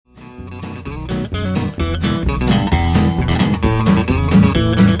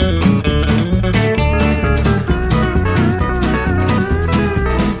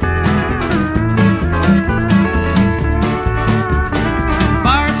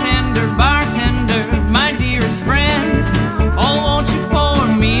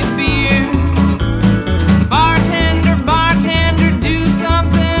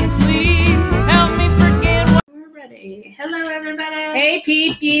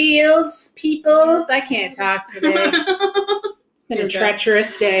peoples. I can't talk today. It's been a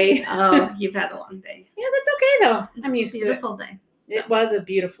treacherous day. Oh, you've had a long day. Yeah, that's okay though. I'm used to it. Beautiful day. It was a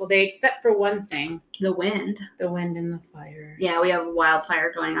beautiful day, except for one thing. The wind. The wind and the fires. Yeah, we have a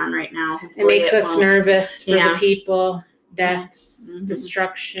wildfire going on right now. It makes us nervous for the people. Deaths,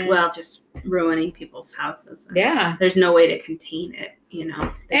 destruction. Well, just ruining people's houses. Yeah. There's no way to contain it, They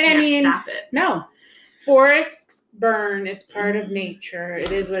can't stop it. No. Forests burn. It's part of nature.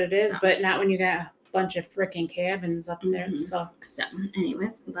 It is what it is, but not when you got a bunch of freaking cabins up there. It sucks. So,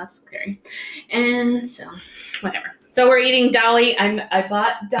 anyways, that's scary. And so, whatever. So we're eating Dolly. I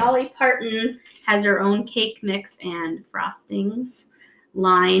bought Dolly Parton has her own cake mix and frostings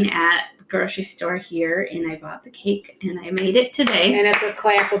line at the grocery store here, and I bought the cake and I made it today. And it's a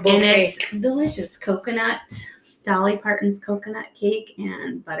clappable and cake. It's delicious Dolly Parton's coconut cake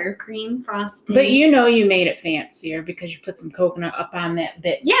and buttercream frosting. But you made it fancier because you put some coconut up on that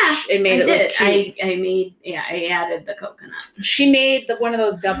bit. Yeah, it made it look cute. I added the coconut. She made one of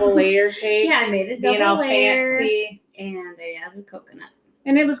those double layer cakes. Yeah, I made it double layer. Fancy. And I added coconut.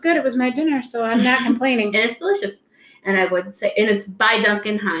 And it was good. It was my dinner, so I'm not complaining. And it's delicious. And I would say, and it's by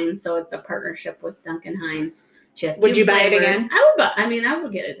Duncan Hines, so it's a partnership with Duncan Hines. She has 2 Would you flavors. buy it again? I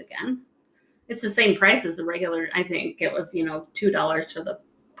would get it again. It's the same price as the regular. I think it was, $2 for the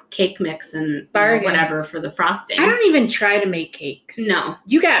cake mix and whatever for the frosting. I don't even try to make cakes. No.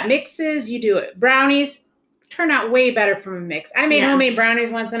 You got mixes, you do it. Brownies turn out way better from a mix. I made homemade brownies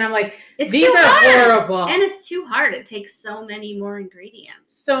once and I'm like, these are horrible. And it's too hard. It takes so many more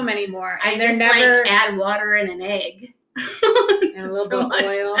ingredients. So many more. And they're never add water and an egg. And a little bit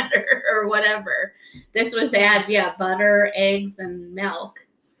of oil. Or whatever. This was butter, eggs, and milk.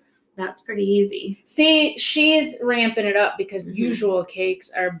 That's pretty easy. See, she's ramping it up because usual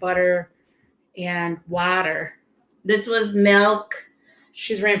cakes are butter and water. This was milk.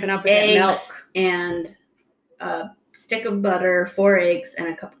 She's ramping up with that milk. And a stick of butter, 4 eggs, and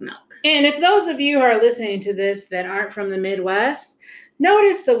a cup of milk. And if those of you who are listening to this that aren't from the Midwest,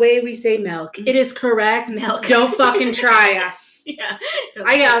 notice the way we say milk. It is correct. Milk. Don't fucking try us. Yeah.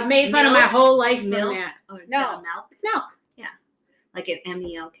 I got made fun of my whole life from that. Oh, no, milk? It's milk. Yeah. Like an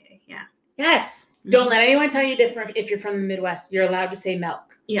MELK. Yeah. Yes. Mm-hmm. Don't let anyone tell you different if you're from the Midwest. You're allowed to say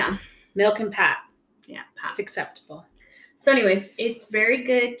milk. Yeah. Milk and pop. Yeah, pop. It's acceptable. So anyways, it's very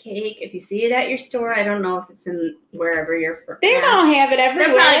good cake. If you see it at your store, I don't know if it's in wherever you're from. They're going to have it everywhere.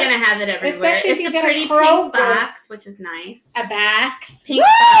 They're probably going to have it everywhere. Especially if it's you get pretty a pink box, which is nice. A box. Pink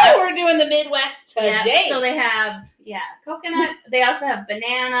box. We're doing the Midwest today. Yeah, so they have, coconut. They also have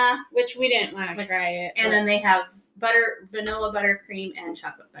banana. Which we didn't want to try it. And then they have vanilla buttercream and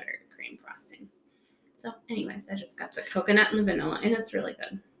chocolate buttercream frosting. So anyways, I just got the coconut and the vanilla, and it's really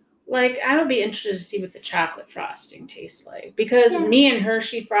good. Like, I would be interested to see what the chocolate frosting tastes like. Because me and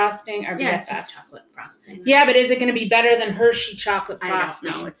Hershey frosting are it's just chocolate frosting. Yeah, but is it going to be better than Hershey chocolate frosting?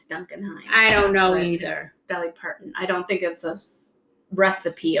 I don't know. It's Duncan Hines. I don't know either. Dolly Parton. I don't think it's a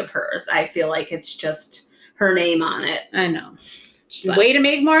recipe of hers. I feel like it's just her name on it. I know. Way to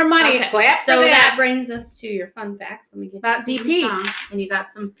make more money. Okay. Clap for so that. brings us to your fun facts. Let me get about DP. And you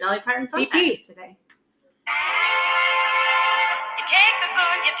got some Dolly Parton fun DP. Facts today. You take the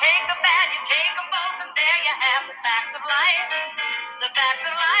good, you take the bad, you take them both, and there you have the facts of life. The facts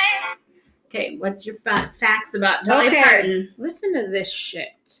of life. Okay, what's your facts about Dolly Parton? Listen to this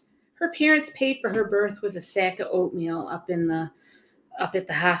shit. Her parents paid for her birth with a sack of oatmeal up at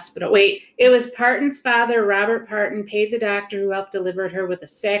the hospital. Wait, it was Parton's father, Robert Parton, paid the doctor who helped deliver her with a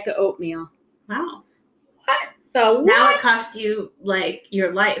sack of oatmeal. Wow. What the what? Now it costs you, like,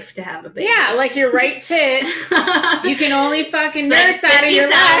 your life to have a baby. Yeah, like your right tit. You can only fucking nurse out of your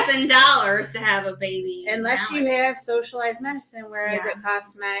life. $50,000 to have a baby. Unless you have socialized medicine, whereas it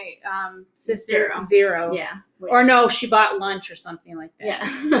cost my sister zero. Yeah. Or no, she bought lunch or something like that.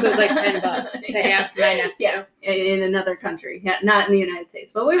 Yeah. So it was like $10 to have my nephew. Yeah, in another country. Yeah, not in the United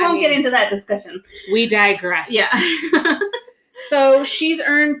States. But we won't get into that discussion. We digress. Yeah. So she's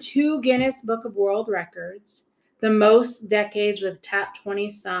earned 2 Guinness Book of World Records, the most decades with top 20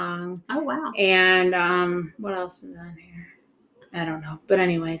 song. Oh, wow. And what else is on here? I don't know. But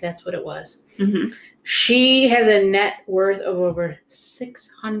anyway, that's what it was. Mm-hmm. She has a net worth of over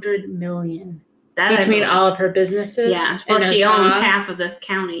 $600 million. Between all of her businesses. Yeah. Well, she owns half of this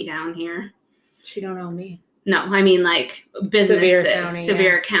county down here. She don't own me. No, I mean like businesses.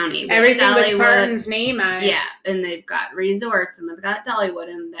 Sevier County. Everything with Parton's name on it. Yeah. And they've got resorts and they've got Dollywood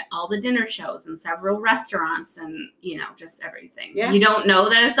and all the dinner shows and several restaurants and, just everything. Yeah. You don't know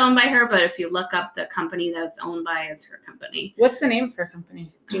that it's owned by her, but if you look up the company that it's owned by, it's her company. What's the name of her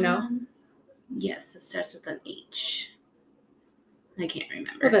company? Do you know? Yes, it starts with an H. I can't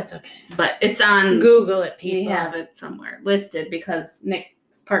remember. Well, that's okay. But it's on Google it, We people. have it somewhere listed because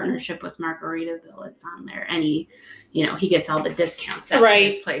Nick's partnership with Margaritaville, it's on there. And he gets all the discounts at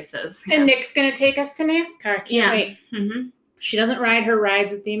Right. these places. And Nick's going to take us to NASCAR. Can't wait. Mm-hmm. She doesn't ride her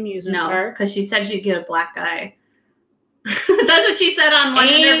rides at the amusement No, park. because she said she'd get a black eye. That's what she said on one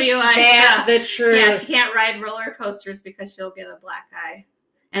Ain't interview I that saw. the truth? Yeah, she can't ride roller coasters because she'll get a black eye.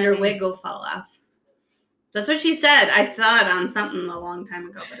 And her wig will fall off. That's what she said. I saw it on something a long time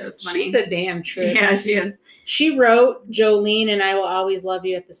ago, but it was funny. She's a damn truth. Yeah, she is. She wrote Jolene and I Will Always Love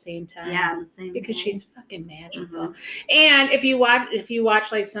You at the same time. Yeah, the same. Because way. she's fucking magical. Mhm. And if you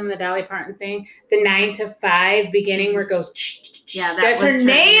watch like some of the Dolly Parton thing, the 9 to 5 beginning where it goes, Yeah, that's was her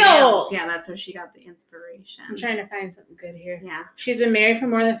nails. Yeah, that's where she got the inspiration. I'm trying to find something good here. Yeah. She's been married for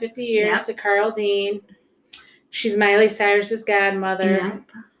more than 50 years Yep. to Carl Dean. She's Miley Cyrus's godmother. Yep.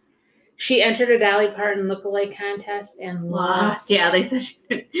 She entered a Dolly Parton lookalike contest and lost. Yeah, they said she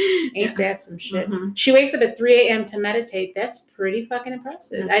Ain't that some shit? Mhm. She wakes up at 3 a.m. to meditate. That's pretty fucking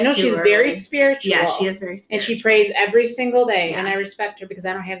impressive. That's I know too she's early. very spiritual. Yeah, she is very spiritual. And she prays every single day. Yeah. And I respect her because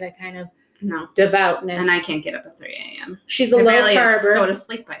I don't have that kind of No. devoutness. And I can't get up at 3 a.m. She's a I low barely go carber. to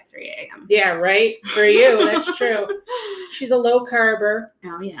sleep by 3 a.m. Yeah, right? For you, that's true. She's a low carber.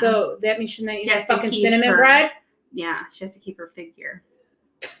 Oh, yeah. So that means she's not She eating has to fucking keep cinnamon her- bread. Yeah, she has to keep her figure.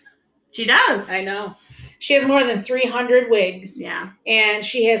 She does. I know. She has more than 300 wigs. Yeah. And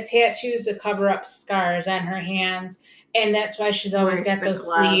she has tattoos to cover up scars on her hands. And that's why she's always Wears got the those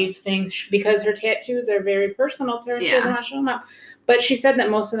gloves. sleeve things, because her tattoos are very personal to her. And She Yeah. doesn't want to show them up. But she said that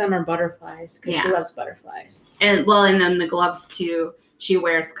most of them are butterflies because she Yeah. loves butterflies. And then the gloves too. She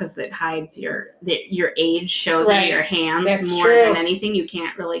wears because it hides your age, shows Right. in your hands That's more true. than anything. You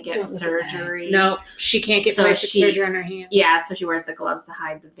can't really get Don't look at that. surgery. No, she can't get So plastic she- surgery on her hands. Yeah, so she wears the gloves to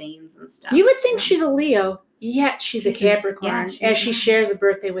hide the veins and stuff. You would think too. she's a Leo, yet she's a She's a- Capricorn, yeah, she's as she not. shares a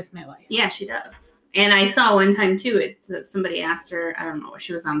birthday with my wife. Yeah, she does. And I saw one time too, that somebody asked her, I don't know,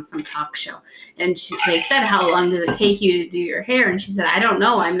 she was on some talk show, and they said, "How long did it take you to do your hair?" And she said, "I don't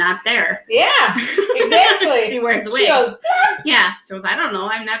know, I'm not there." Yeah, exactly. She wears wigs. She goes, Yeah, she goes, "I don't know,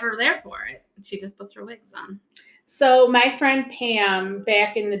 I'm never there for it." She just puts her wigs on. so my friend Pam,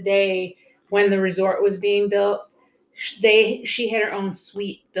 back in the day when the resort was being built, she had her own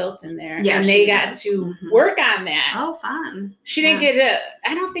suite built in there. Yeah, and they she got does. to Mhm. work on that. Oh, fun. She didn't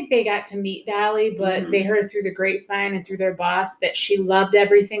I don't think they got to meet Dolly, but Mhm. they heard through the grapevine and through their boss that she loved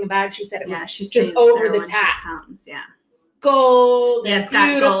everything about it. She said it was Yeah, she just stays over there the when she top. comes. Yeah. gold Yeah, and it's got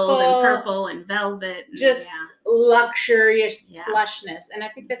beautiful, gold and purple and velvet. And, just yeah. luxurious Yeah. plushness. And I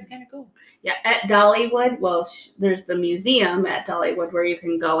think that's kind of cool. Yeah, at Dollywood, well, there's the museum at Dollywood where you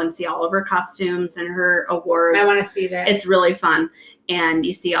can go and see all of her costumes and her awards. I want to see that. It's really fun. And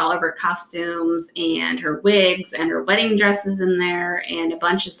you see all of her costumes and her wigs and her wedding dresses in there and a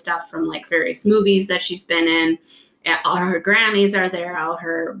bunch of stuff from like various movies that she's been in. All her Grammys are there, all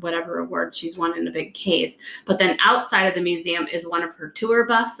her whatever awards she's won in a big case. But then outside of the museum is one of her tour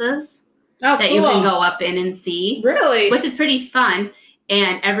buses oh, that cool. you can go up in and see, Really? which is pretty fun.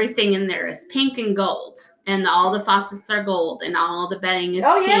 And everything in there is pink and gold. And all the faucets are gold. And all the bedding is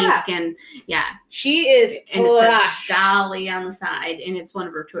Oh, pink. yeah. And yeah. She is And it says plush. Dolly on the side. And it's one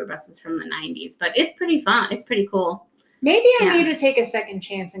of her tour buses from the 90s. But it's pretty fun. It's pretty cool. Maybe I Yeah. need to take a second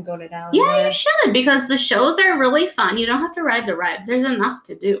chance and go to Dollywood. Yeah, you should. Because the shows are really fun. You don't have to ride the rides. There's enough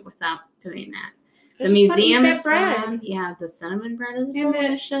to do without doing that. I The just wanna eat museum that is bread. fun. Yeah, the cinnamon bread is And the-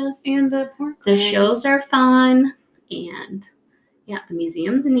 delicious. And the pork The rinds. shows are fun. And yeah, the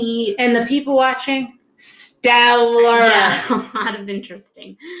museum's neat. And the people watching, stellar. Yeah, a lot of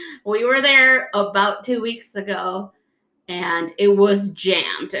interesting. We were there about 2 weeks ago, and it was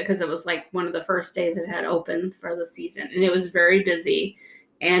jammed because it was like one of the first days it had opened for the season, and it was very busy.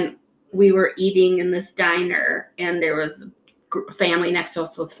 And we were eating in this diner, and there was a family next to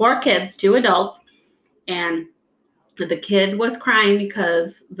us with 4 kids, 2 adults, and the kid was crying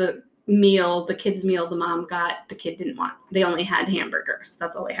because the kids' meal the mom got, the kid didn't want. They only had hamburgers.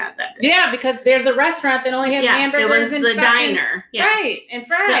 That's all they had that day. Yeah, because there's a restaurant that only has hamburgers it was and the fucking- diner. Yeah. Right, and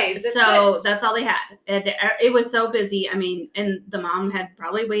fries. So That's it. that's all they had. It was so busy. I mean, and the mom had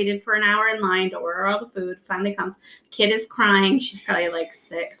probably waited for an hour in line to order all the food. Finally comes. Kid is crying. She's probably like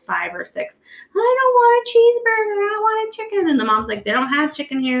 5 or 6. I don't want a cheeseburger. I want a chicken. And the mom's like, they don't have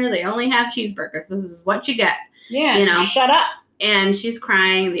chicken here. They only have cheeseburgers. This is what you get. Yeah, you know. shut up. And she's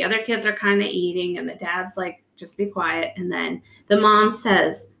crying. The other kids are kind of eating. And the dad's like, just be quiet. And then the mom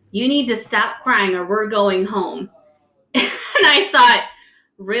says, you need to stop crying or we're going home. And I thought,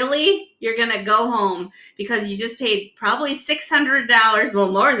 really? You're going to go home because you just paid probably $600,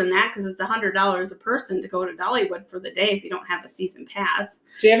 well, more than that, because it's $100 a person to go to Dollywood for the day if you don't have a season pass.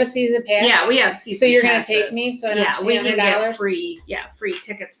 Do you have a season pass? Yeah, we have season passes. So you're going to take me? So I don't yeah, have to we pay can get $100? free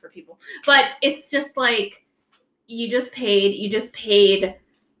tickets for people. But it's just like, you just paid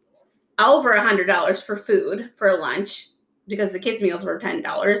over $100 for food for lunch. Because the kids' meals were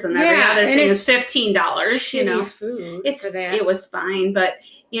 $10 and every other thing is $15. You know, food it's for that. It was fine, but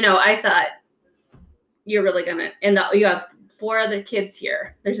I thought you're really gonna. And you have 4 other kids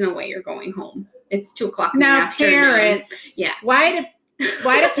here. There's no way you're going home. It's 2:00 in the afternoon. Parents. Yeah. Why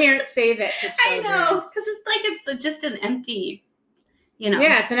do parents say that to children? I know, because it's like it's just an empty.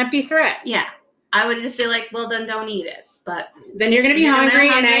 Yeah, it's an empty threat. Yeah, I would just be like, well, then don't eat it. But then you're going to be hungry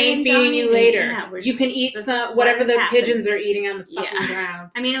and I ain't feeding you later. Yeah, you can eat whatever the pigeons are eating on the fucking ground.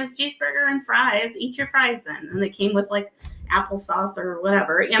 I mean, it was cheeseburger and fries. Eat your fries then. And they came with like applesauce or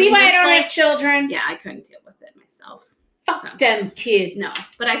whatever. See why I don't have children? Yeah, I couldn't deal with it myself. Fuck them kids. No,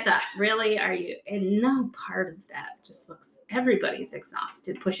 but I thought, really, are you? And no part of that just looks. Everybody's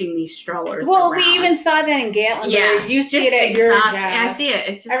exhausted pushing these strollers. Well, around. we even saw that in Gatlinburg. Yeah, you see it at your job. I see it.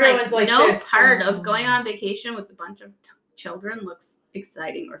 It's just everyone's like no this. part of going on vacation with a bunch of children looks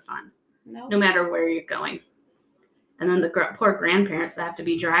exciting or fun. No matter where you're going. And then the poor grandparents that have to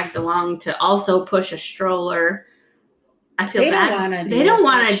be dragged along to also push a stroller. I feel bad. They don't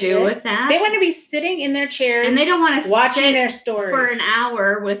want to do with that. They want to be sitting in their chairs and they don't want to watching their stories for an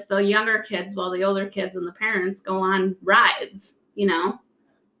hour with the younger kids while the older kids and the parents go on rides.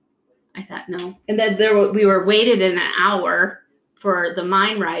 I thought no. And then we were waited in an hour for the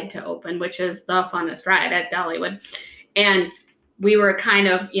mine ride to open, which is the funnest ride at Dollywood. And we were kind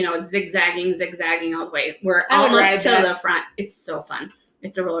of, zigzagging all the way. We're almost to the front. It's so fun.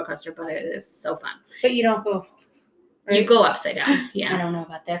 It's a roller coaster, but it is so fun. But you don't go. Right? You go upside down. Yeah. I don't know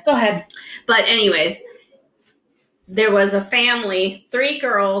about that. Go ahead. But anyways, there was a family, 3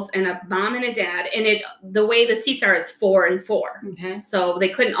 girls and a mom and a dad. And the way the seats are is 4 and 4. Okay. So they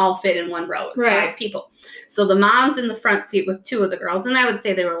couldn't all fit in one row. It was 5 people. So the mom's in the front seat with 2 of the girls. And I would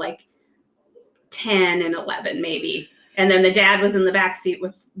say they were like 10 and 11 maybe. And then the dad was in the back seat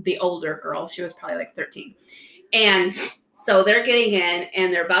with the older girl. She was probably like 13. And so they're getting in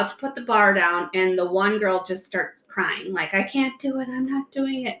and they're about to put the bar down. And the one girl just starts crying. Like, I can't do it. I'm not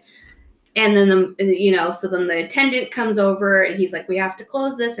doing it. And then, so then the attendant comes over and he's like, we have to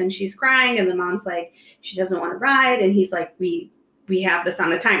close this. And she's crying. And the mom's like, she doesn't want to ride. And he's like, we have this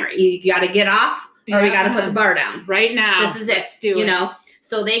on a timer. You got to get off or we got to put the bar down right now. This is it. Let's do it.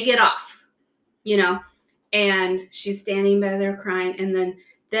 So they get off, and she's standing by there crying. And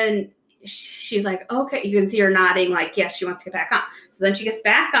then she's like, okay, you can see her nodding like, yes, she wants to get back on. So then she gets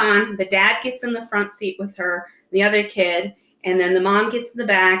back on. The dad gets in the front seat with her, the other kid. And then the mom gets in the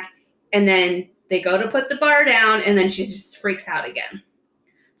back. And then they go to put the bar down. And then she just freaks out again.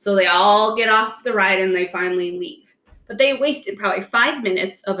 So they all get off the ride and they finally leave. But they wasted probably 5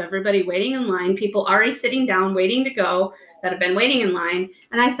 minutes of everybody waiting in line, people already sitting down, waiting to go, that have been waiting in line.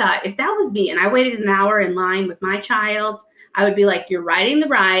 And I thought, if that was me and I waited an hour in line with my child, I would be like, you're riding the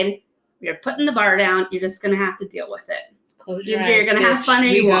ride, you're putting the bar down, you're just going to have to deal with it. Close your eyes, you're going to have fun or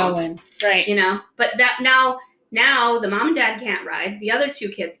you won't. Going. Right. But that now the mom and dad can't ride. The other 2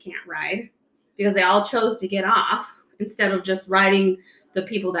 kids can't ride because they all chose to get off instead of just riding the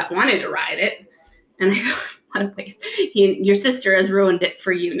people that wanted to ride it. And I thought, what a waste. Your sister has ruined it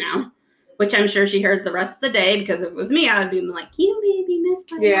for you now, which I'm sure she heard the rest of the day, because if it was me, I would be like, you made me miss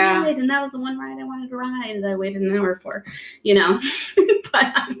my ride. And that was the one ride I wanted to ride that I waited an hour for, But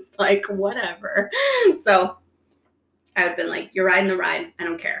I was like, whatever. So I would have been like, you're riding the ride. I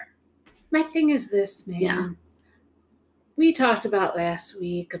don't care. My thing is this, man. Yeah. We talked about last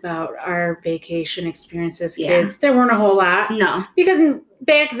week about our vacation experiences, Yeah. kids. There weren't a whole lot. No. Because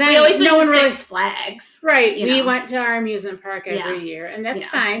back then, We always no went one to really. Six Flags. Right. you We know. went to our amusement park every year, and that's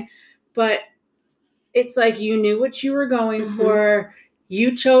Yeah. fine. But it's like you knew what you were going Mhm. for.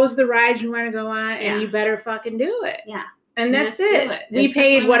 You chose the ride you want to go on, Yeah. and you better fucking do it. Yeah. And that's Just do it. it. We Especially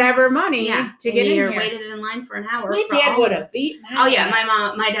paid when- whatever money to And get in you're here. waited in line for an hour. My for dad all would of have us. beat my Oh yeah,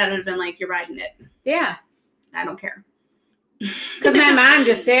 ass. my dad would have been like, "You're riding it. Yeah. I don't care." Because my mom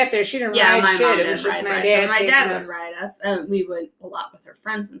just sat there. She didn't ride my shit. mom It didn't was just ride my rides. dad. So my taking dad would us. ride us. We went a lot with her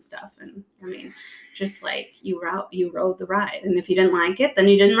friends and stuff. And I mean, Just like you rode the ride. And if you didn't like it, then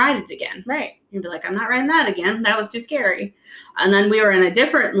you didn't ride it again. Right. You'd be like, I'm not riding that again. That was too scary. And then we were in a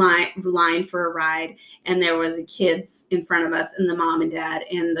different line for a ride, and there was kids in front of us and the mom and dad,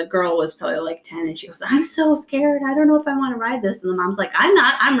 and the girl was probably like 10, and she goes, I'm so scared. I don't know if I want to ride this. And the mom's like, I'm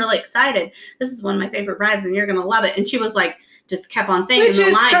not. I'm really excited. This is one of my favorite rides, and you're going to love it. And she was like, just kept on saying Which in the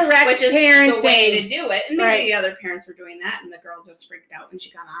is line, correct which is parenting. the way to do it. And maybe Right. the other parents were doing that, and the girl just freaked out and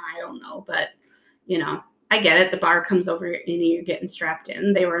she got on. I don't know, but I get it. The bar comes over and you're getting strapped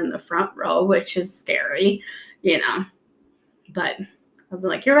in. They were in the front row, which is scary, But I'll be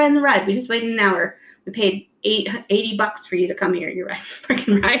like, you're riding the ride. We just waited an hour. We paid $80 for you to come here. You're riding the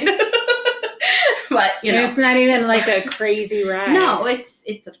freaking ride. But it's not even like a crazy ride. no, it's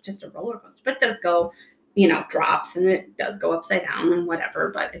just a roller coaster. But it does go, drops, and it does go upside down and whatever.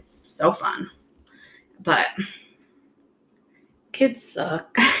 But it's so fun. But Kids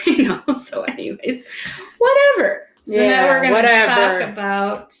suck. So anyways, whatever. So now we're going to talk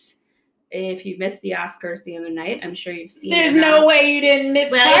about, if you missed the Oscars the other night, I'm sure you've seen There's it. no way you didn't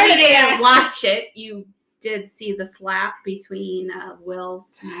miss Well, part if of you didn't it. watch it, you did see the slap between Will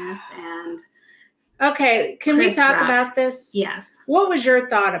Smith and Okay, can Chris we talk Rock. about this? yes. What was your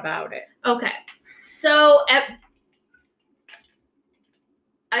thought about it? Okay. So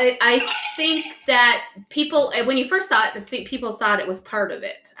I think that people, when you first saw it, people thought it was part of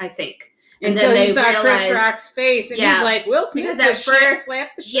it, I think. And Until then you they saw Chris realized- Rock's face, and he's like, Will Smith Because at first-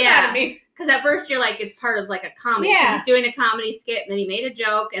 slapped the shit out of me. Because at first you're like, it's part of like a comedy. Yeah. He's doing a comedy skit, and then he made a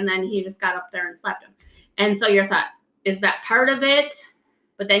joke, and then he just got up there and slapped him. And so your thought, is that part of it?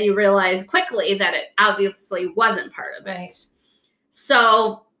 But then you realize quickly that it obviously wasn't part of it. Right.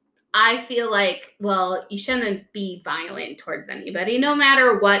 So I feel like, well, you shouldn't be violent towards anybody, no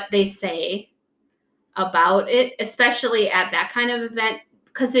matter what they say about it, especially at that kind of event,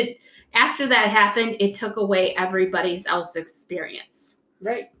 because after that happened, it took away everybody's else experience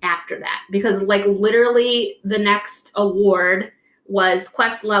Right. after that. Because like literally the next award was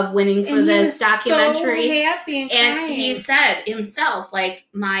Questlove winning for And he this was documentary. so happy and And crying. he said himself, like,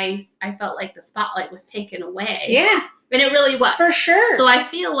 I felt like the spotlight was taken away. Yeah, And it really was. for sure. So I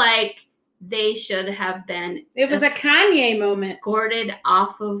feel like they should have been it was a Kanye moment. escorted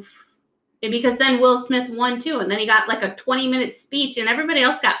off of, because then Will Smith won too. And then he got like a 20-minute speech and everybody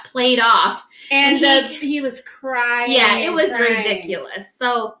else got played off. And And he was crying. Yeah, it and was crying. ridiculous.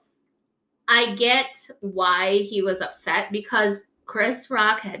 So I get why he was upset, because Chris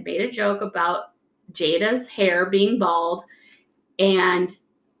Rock had made a joke about Jada's hair being bald, and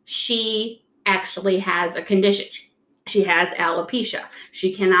she actually has a condition. She has alopecia.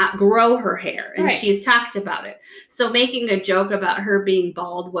 She cannot grow her hair, and Right. she's talked about it. So making a joke about her being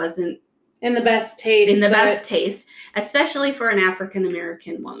bald wasn't In the best taste. in the but- best taste, especially for an African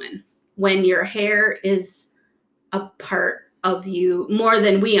American woman, when your hair is a part of you more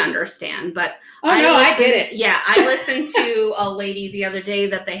than we understand. But I get it. Yeah, I listened to a lady the other day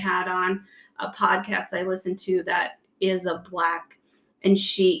that they had on a podcast I listened to that is a Black, and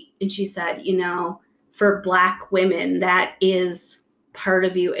she said, for Black women, that is part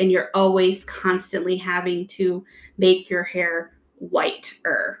of you, and you're always constantly having to make your hair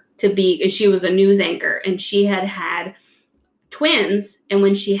whiter to be. And she was a news anchor, and she had twins, and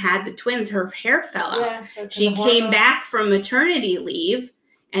when she had the twins, her hair fell out. Yeah, because She of came hormones. back from maternity leave,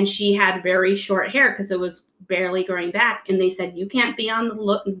 and she had very short hair because it was barely growing back. And they said, you can't be on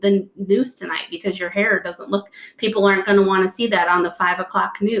the news tonight because your hair doesn't look, people aren't going to want to see that on the 5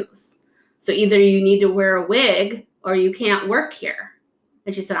 o'clock news. So either you need to wear a wig or you can't work here.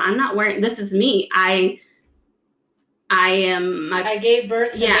 And she said, I'm not wearing, this is me. I gave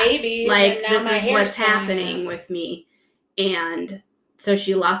birth to babies. like, and now this my is hair's what's falling happening out. with me. And so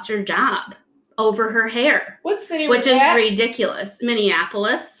she lost her job over her hair. What city Which was is that? ridiculous.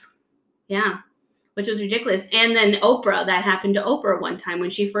 Minneapolis. Yeah. Which was ridiculous. And then Oprah, that happened to Oprah one time when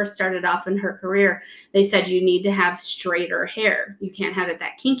she first started off in her career. They said you need to have straighter hair. You can't have it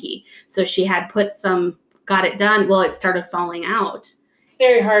that kinky. So she had got it done. Well, it started falling out. It's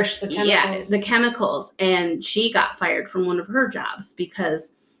very harsh, the chemicals. Yeah, the chemicals. And she got fired from one of her jobs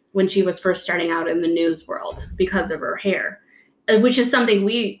because when she was first starting out in the news world because of her hair, which is something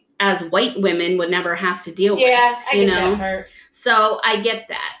we as white women would never have to deal with. I get that part. So I get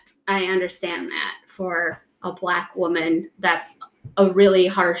that. I understand that. For a Black woman, that's a really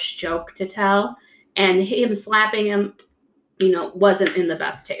harsh joke to tell. And him slapping him, wasn't in the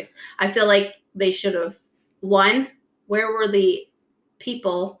best taste. I feel like they should have, where were the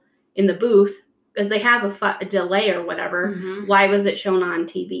people in the booth? Because they have a delay or whatever. Mhm. Why was it shown on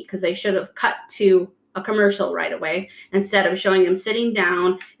TV? Because they should have cut to a commercial right away instead of showing him sitting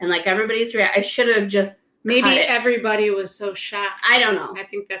down and like everybody's I should have just Maybe cut it. everybody was so shocked. I don't know. I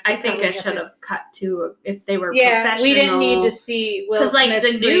think that's. I think I should have cut to if they were Yeah, professional. we didn't need to see Will Smith like the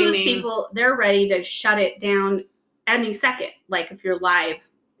screaming. news people, they're ready to shut it down any second. Like if you're live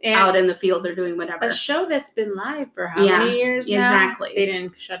out in the field or doing whatever. A show that's been live for how many years now? Exactly. They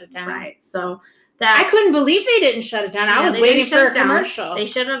didn't shut it down. Right. So that I couldn't believe they didn't shut it down. I was waiting for a commercial. They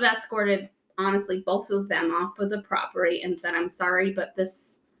should have escorted, honestly, both of them off of the property and said, I'm sorry, but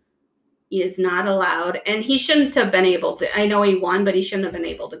this is not allowed. And he shouldn't have been able to. I know he won, but he shouldn't have been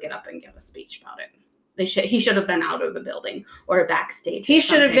able to get up and give a speech about it. He should have been out of the building or backstage. He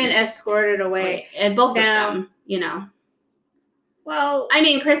should have been escorted away. Right. And both of them, Well, I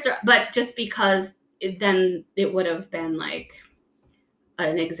mean, Chris, but just because then it would have been like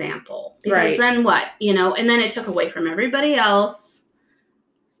an example. Because then what? And then it took away from everybody else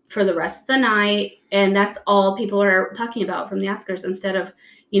for the rest of the night. And that's all people are talking about from the Oscars instead of,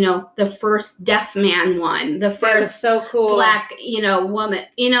 the first deaf man won, the first so cool black, woman,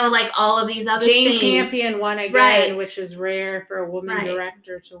 like all of these other Jane things. Campion won again, which is rare for a woman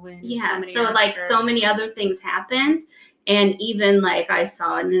director to win. Yeah. So many other things happened. And even like I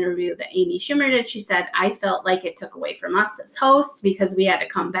saw an interview that Amy Schumer did, she said, I felt like it took away from us as hosts because we had to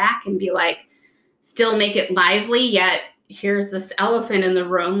come back and be like, still make it lively, yet here's this elephant in the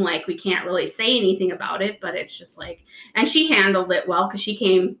room. Like we can't really say anything about it, but it's just like, and she handled it well because she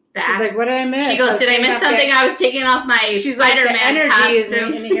came back. She's like, what did I miss? She goes, did I miss something? I was taking off my Spider-Man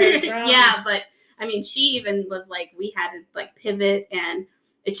costume. Yeah, but I mean, she even was like, we had to like pivot and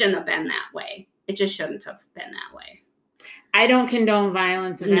it shouldn't have been that way. It just shouldn't have been that way. I don't condone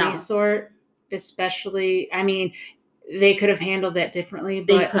violence of any sort, especially, I mean, they could have handled that differently,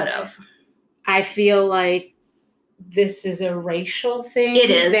 but they could have. I feel like this is a racial thing.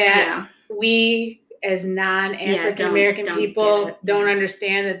 It is, that we as non-African American people don't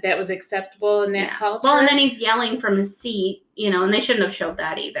understand that was acceptable in that culture. Well, and then he's yelling from his seat, and they shouldn't have showed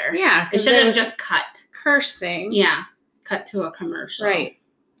that either. Yeah. They should have just cut. Cursing. Yeah. Cut to a commercial. Right.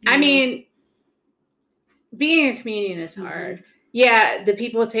 I mean, being a comedian is hard. Mm-hmm. Yeah, the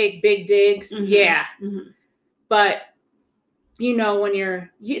people take big digs. Mm-hmm. Yeah. Mm-hmm. But, when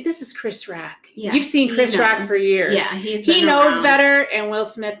this is Chris Rock. Yeah. You've seen Chris Rock for years. Yeah. He knows better, and Will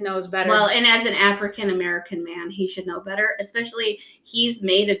Smith knows better. Well, and as an African-American man, he should know better. Especially, he's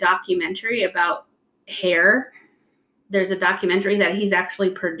made a documentary about hair. There's a documentary that he's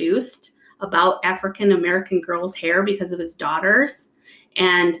actually produced about African-American girls' hair because of his daughters.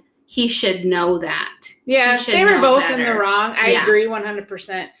 And he should know that. Yeah, they were both in the wrong. I agree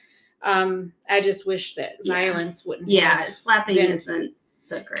 100%. I just wish that violence wouldn't. Yeah, slapping isn't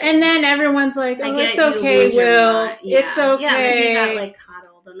the great. And then everyone's like, "Oh, it's okay, Will. It's okay." Yeah, and he got like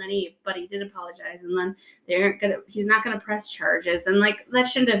coddled, and then he did apologize, and then he's not gonna press charges, and like that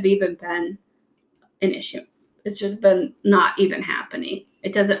shouldn't have even been an issue. It should have been not even happening.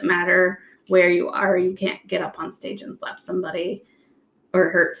 It doesn't matter where you are. You can't get up on stage and slap somebody or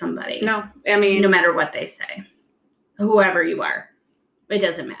hurt somebody. No, I mean, no matter what they say, whoever you are, it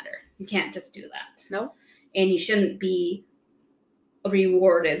doesn't matter. You can't just do that. No. And you shouldn't be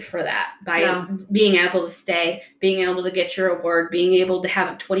rewarded for that by being able to stay, being able to get your award, being able to have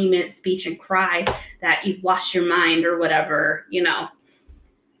a 20-minute speech and cry that you've lost your mind or whatever,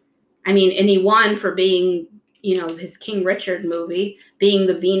 I mean, and he won for being, his King Richard movie, being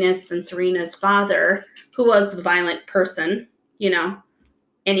the Venus and Serena's father, who was a violent person, and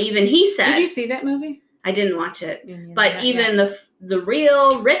even he said... Did you see that movie? I didn't watch it. But even the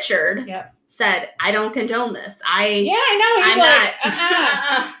real Richard said, I don't condone this. I know. He's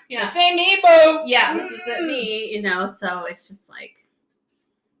like, This ain't me, boo. Yeah, this isn't me, so it's just like,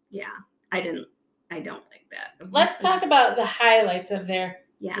 I don't like that. Let's talk about the highlights of their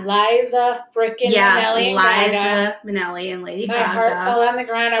Liza frickin' Minnelli. Liza Minnelli and Lady Gaga. My heart fell on the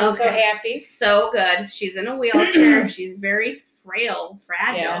ground. I was so happy. So good. She's in a wheelchair. She's very fragile,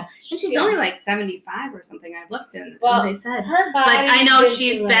 and she's only like 75 or something. I looked in, and they said her body. But I know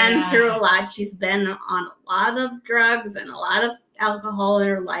she's been through a lot. She's been on a lot of drugs and a lot of alcohol in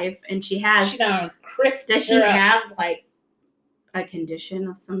her life, and she has. Does she have like a condition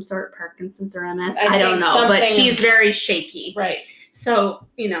of some sort, Parkinson's or MS? I don't know, but she's very shaky. Right. So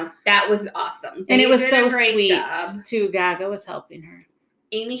that was awesome, and it was so sweet too. Gaga was helping her.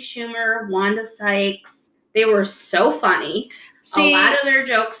 Amy Schumer, Wanda Sykes, They were so funny. See, a lot of their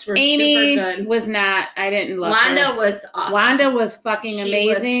jokes were Amy super good. was not. I didn't love Wanda her. was awesome. Wanda was fucking She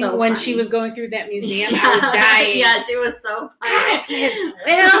amazing. was so When funny. she was going through that museum, I was dying. Yeah, she was so funny. Here's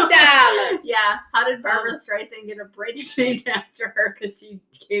 $12. Yeah. How did Barbara Streisand get a bridge named after her? Because she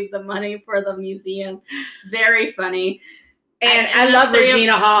gave the money for the museum. Very funny. And I love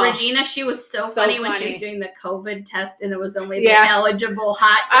Regina Hall. Regina, she was so funny when she funny. was doing the COVID test, and it was only Yeah. the eligible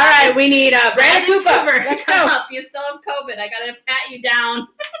hot All guys. right, we need Bradley Cooper. Let's Come go. up. You still have COVID. I gotta pat you down.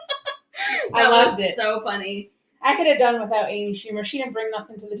 I That loved was it. so funny. I could have done without Amy Schumer. She didn't bring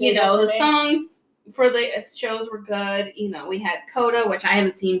nothing to the table. You know, for the me. songs for the shows were good. You know, we had Coda, which I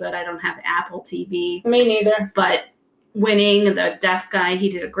haven't seen, but I don't have Apple TV. Me neither. But winning, the deaf guy, he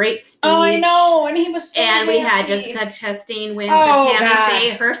did a great speech. Oh, I know, and he was so And we had happy. Jessica Chastain win Oh, for Tammy God. Faye.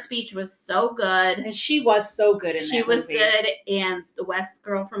 Her speech was so good. And she was so good in that She was movie. good. And the West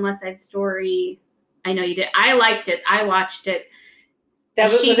girl from West Side Story, I know you did. I liked it. I watched it. That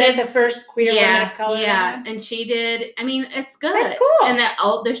was, She was that did- the first queer woman Yeah, of color? yeah. And she did. I mean, it's good. That's cool. And that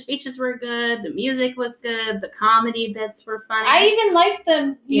all their speeches were good. The music was good. The comedy bits were funny. I even liked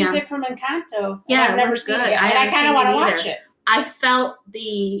the Yeah. music from Encanto. and Yeah, I've it never was seen good. it yet. I And I haven't kind seen of want it to watch either. it. I felt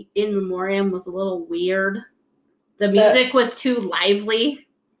the In Memoriam was a little weird. The music was too lively.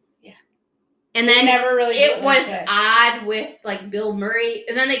 Yeah. And They then never really. do it was like that. odd with like Bill Murray.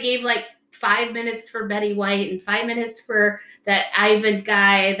 And then they gave like 5 minutes for Betty White and 5 minutes for that Ivan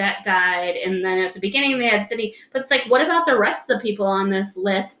guy that died. And then at the beginning they had Sidney. But it's like, what about the rest of the people on this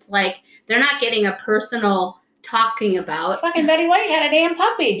list? Like, they're not getting a personal talking about. Fucking Betty White had a damn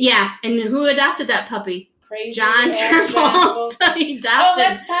puppy. Yeah. And who adopted that puppy? Crazy. John ass John Travolta. He Oh, adopted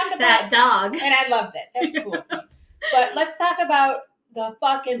let's talk about that dog. And I love that. That's cool. But let's talk about the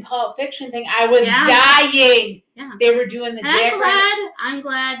fucking Pulp Fiction thing. I was Yeah. dying. Yeah. They were doing the And Jack Rabbit. I'm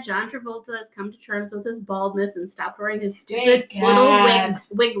glad John Travolta has come to terms with his baldness and stopped wearing his stupid Thank little God.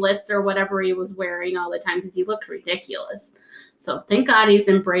 wiglets or whatever he was wearing all the time because he looked ridiculous. So thank God he's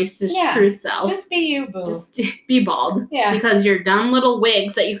embraced his Yeah. true self. Just be you, boo. Just be bald. Yeah. Because your dumb little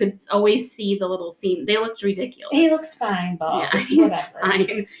wigs that you could always see the little seam, they looked ridiculous. He looks fine, bald. Yeah, It's he's whatever.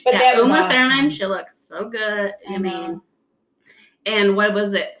 fine. But yeah, that was Uma awesome. Thurman, she looks so good. I I know. mean, and what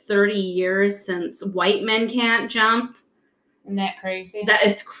was it, 30 years since White Men Can't Jump? Isn't that crazy? That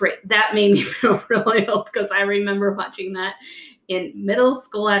is great. That made me feel really old because I remember watching that in middle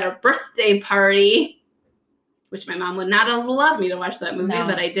school at a birthday party, which my mom would not have allowed me to watch that movie, No.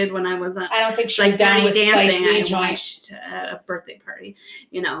 but I did when I was I don't think she like was down Dirty with Dancing. Spike Lee I joints. watched at a birthday party,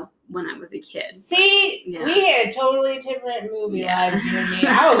 you know, when I was a kid. See, Yeah. we had totally different movie Yeah. lives, you and me.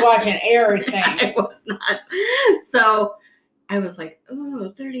 I was watching everything. I was not. So I was like,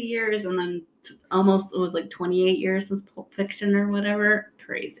 oh, 30 years. And then almost, it was like 28 years since Pulp Fiction or whatever.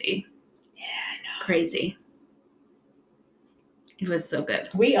 Crazy. Yeah, I know. Crazy. It was so good.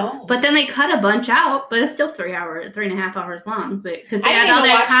 We all. But then they cut a bunch out, but it's still 3.5 hours long. But because they I had didn't all even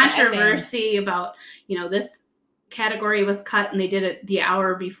that watch the ending. controversy about, you know, this category was cut and they did it the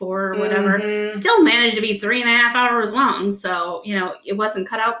hour before or whatever. Mhm. Still managed to be 3.5 hours long. So, you know, it wasn't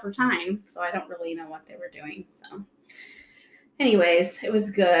cut out for time. So I don't really know what they were doing. So anyways, it was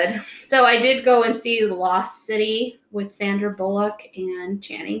good. So I did go and see The Lost City with Sandra Bullock and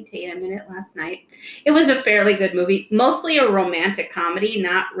Channing Tatum in it last night. It was a fairly good movie. Mostly a romantic comedy,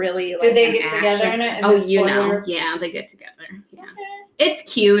 not really like Did they an get together action. in it? Is Oh, it you know. spoiler? Yeah, they get together. Yeah. Okay. It's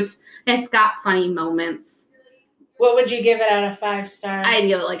cute. It's got funny moments. What would you give it out of 5 stars? I'd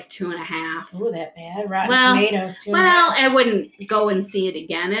give it like 2.5. Ooh, that bad. Rotten Well, Tomatoes, too. Well, I wouldn't go and see it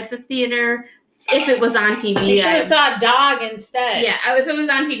again at the theater. If it was on TV, you should have saw Dog instead. yeah, if it was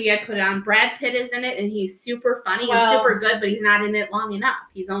on TV, I'd put it on. Brad Pitt is in it, and he's super funny Well- and super good, but he's not in it long enough.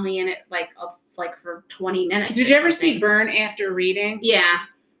 He's only in it like for 20 minutes. Did or you ever see something. Burn After Reading? Yeah,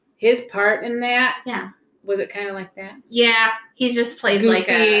 His part in that, yeah, was it kind of like that? yeah. He just plays like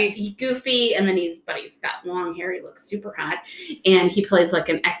Goofy. he's goofy, and then he's got long hair. He looks super hot, and he plays like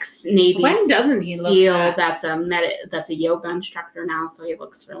an ex-Navy When doesn't he look SEAL hot? that's a yoga instructor now, so he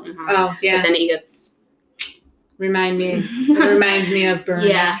looks really hot. Oh, yeah. But then he gets It reminds me of Burn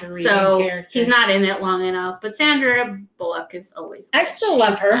yeah, After Reading so character. he's not in it long enough. But Sandra Bullock is always good. I still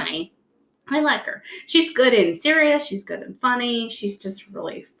love her. Funny. I like her. She's good and serious. She's good and funny. She's just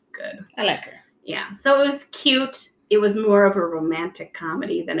really good. I like her. Yeah. So it was cute. It was more of a romantic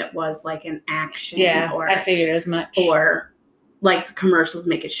comedy than it was like an action Yeah, or I figured as much. like the commercials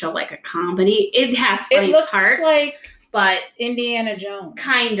make it show like a comedy. It has It funny looks parts, like but Indiana Jones.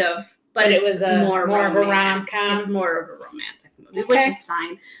 kind of. But But it it's was a more of a romantic. rom-com. It's more of a romantic movie, Okay. which is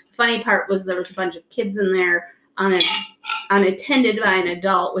fine. The funny part was there was a bunch of kids in there. unattended by an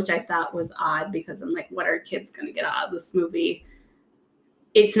adult, which I thought was odd because I'm like, what are kids going to get out of this movie?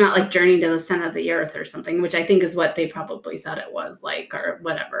 It's not like Journey to the Center of the Earth or something, which I think is what they probably thought it was like, or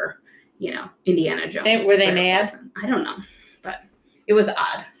whatever, Indiana Jones. Were they mad? I don't know, but it was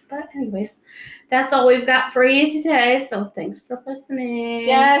odd. But anyways, that's all we've got for you today. So thanks for listening.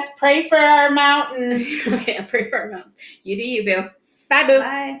 Yes, pray for our mountains. Okay, I pray for our mountains. You do you, boo. Bye, boo.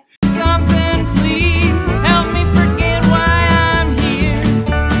 Bye.